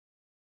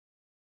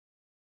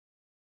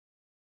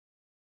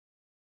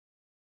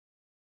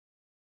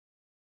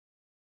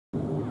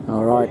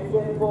All right,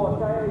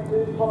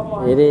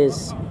 it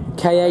is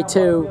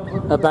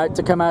ka2 about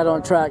to come out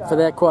on track for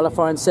their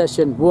qualifying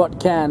session.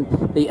 What can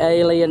the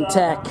Alien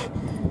Tech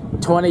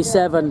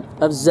 27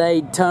 of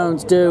Zayd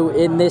Tones do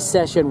in this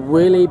session?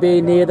 Will he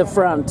be near the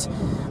front?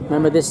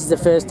 Remember, this is the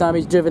first time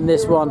he's driven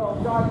this one.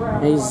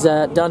 He's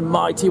done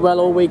mighty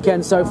well all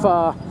weekend so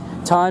far.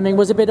 Timing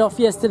was a bit off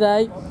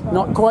yesterday.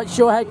 Not quite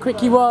sure how quick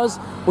he was.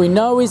 We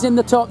know he's in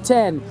the top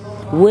 10.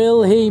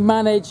 Will he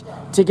manage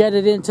to get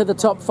it into the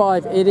top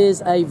 5? It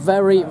is a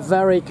very,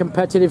 very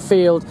competitive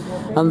field,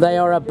 and they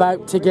are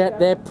about to get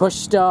their push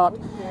start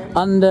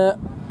under,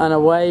 and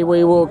away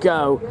we will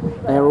go.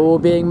 They're all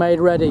being made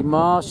ready.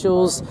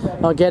 Marshals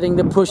are getting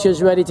the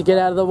pushers ready to get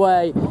out of the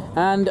way,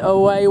 and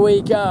away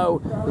we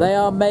go. They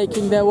are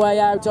making their way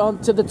out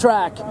onto the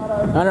track,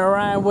 and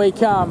around we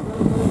come.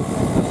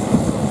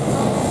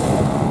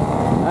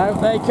 Out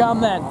they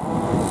come then,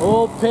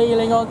 all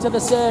peeling onto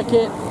the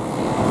circuit.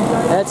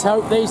 Let's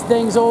hope these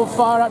things all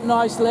fire up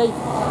nicely.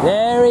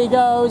 There he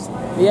goes,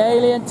 the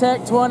Alien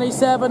Tech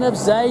 27 of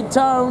Zayd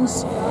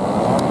Tones.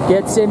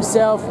 Gets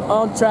himself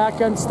on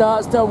track and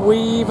starts to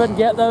weave and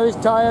get those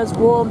tyres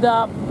warmed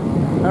up.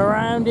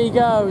 Around he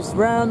goes,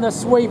 round the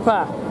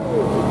sweeper.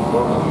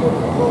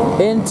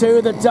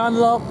 Into the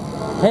Dunlop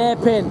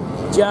hairpin,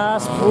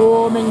 just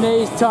warming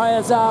these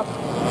tyres up.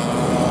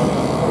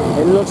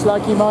 It looks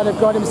like he might have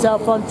got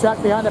himself on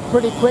track behind a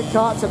pretty quick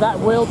kart, so that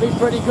will be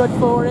pretty good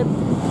for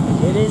him.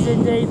 It is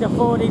indeed the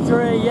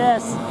 43,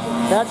 yes.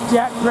 That's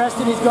Jack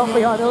Preston he's got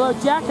behind. Although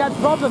Jack had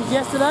problems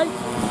yesterday.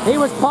 He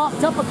was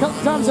parked up a couple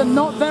of times and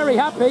not very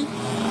happy.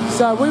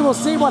 So we will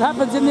see what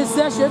happens in this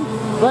session.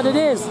 But it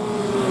is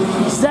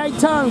Zayd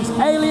Tones,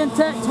 Alien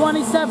Tech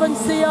 27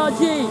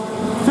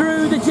 CRG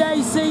through the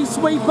JC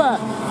sweeper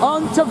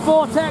onto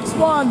Vortex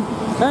 1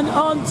 and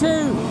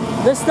onto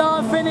the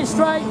start-finish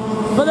straight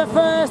for the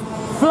first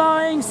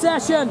flying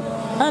session.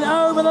 And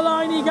over the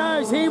line he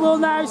goes. He will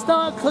now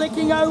start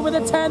clicking over the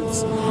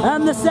tenths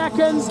and the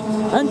seconds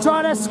and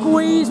try to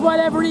squeeze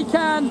whatever he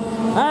can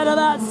out of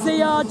that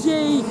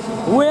CRG.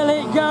 Will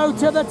it go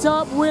to the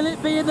top? Will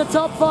it be in the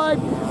top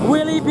 5?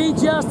 Will he be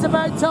just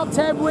about top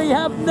 10? We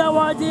have no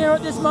idea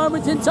at this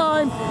moment in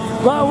time,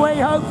 but we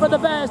hope for the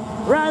best.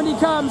 Round he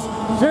comes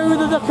through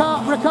the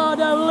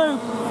Ricardo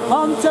loop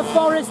onto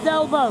Forest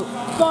Elbow,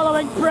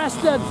 following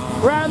Preston.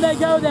 Round they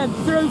go then,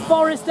 through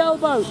Forest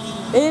Elbow,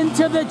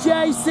 into the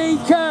JC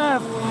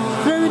curve,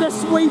 through the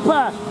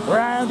sweeper.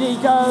 Round he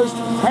goes,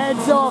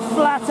 heads off,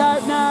 flat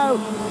out now,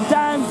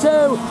 down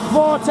to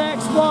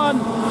Vortex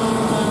 1.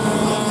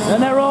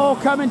 And they're all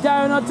coming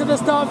down onto the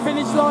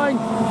start-finish line.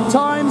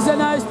 Times are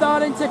now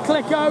starting to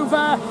click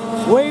over.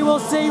 We will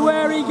see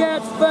where he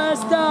gets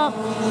first up.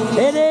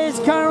 It is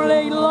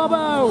currently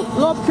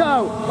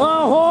Lobco.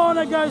 Oh,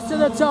 Horner goes to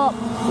the top.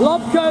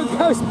 Lobco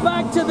goes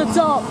back to the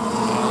top.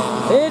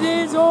 It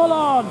is all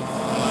on.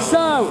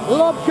 So,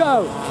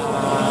 Lobco,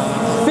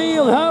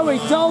 Field, Hoey,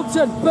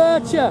 Dalton,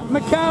 Bircher,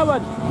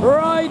 McCowan,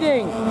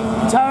 riding.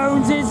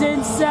 Tones is in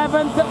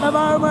 7th at the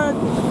moment.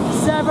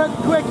 7th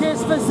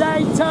quickest for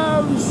Zayd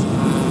Tones.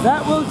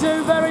 That will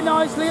do very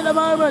nicely at the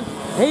moment.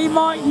 He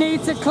might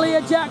need to clear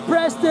Jack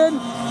Preston.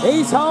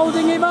 He's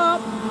holding him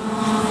up.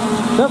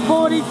 The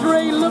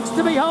 43 looks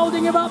to be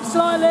holding him up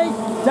slightly.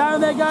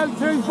 Down they go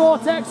through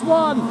Vortex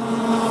 1.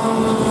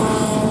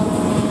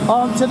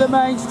 Onto the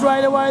main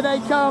straightaway they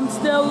come,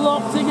 still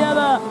locked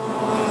together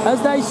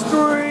as they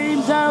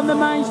stream down the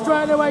main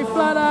straightaway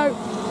flat out.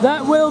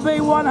 That will be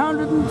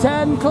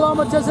 110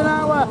 kilometers an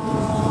hour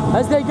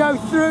as they go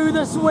through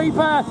the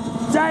sweeper.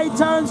 Zayd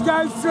Tones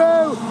goes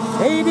through.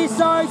 He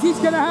decides he's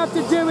going to have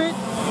to do it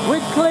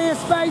with clear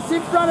space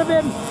in front of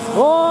him.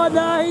 Oh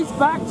no, he's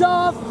backed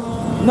off.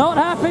 Not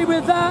happy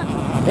with that.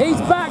 He's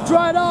backed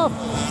right off.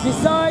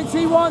 Decides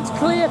he wants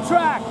clear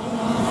track.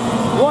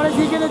 What is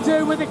he going to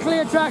do with the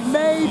clear track?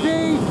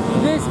 Maybe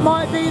this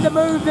might be the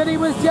move that he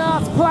was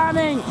just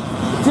planning.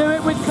 Do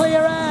it with clear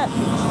air.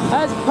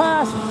 As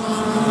past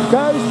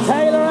goes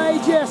Taylor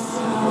Aegis.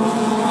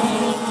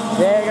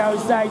 There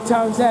goes Zayd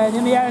Tones then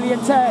in the Alien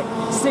Tech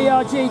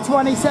CRG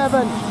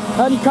 27.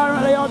 And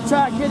currently on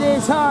track it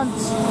is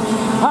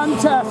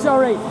Hunter,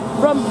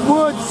 from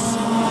Woods.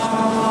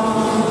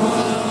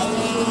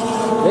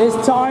 His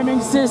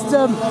timing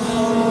system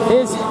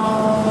is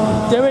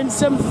doing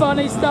some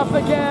funny stuff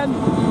again.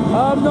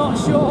 I'm not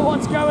sure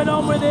what's going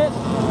on with it.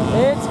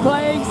 It's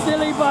playing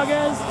silly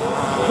buggers.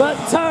 But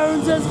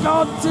Tones has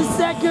gone to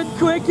 2nd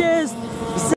quickest.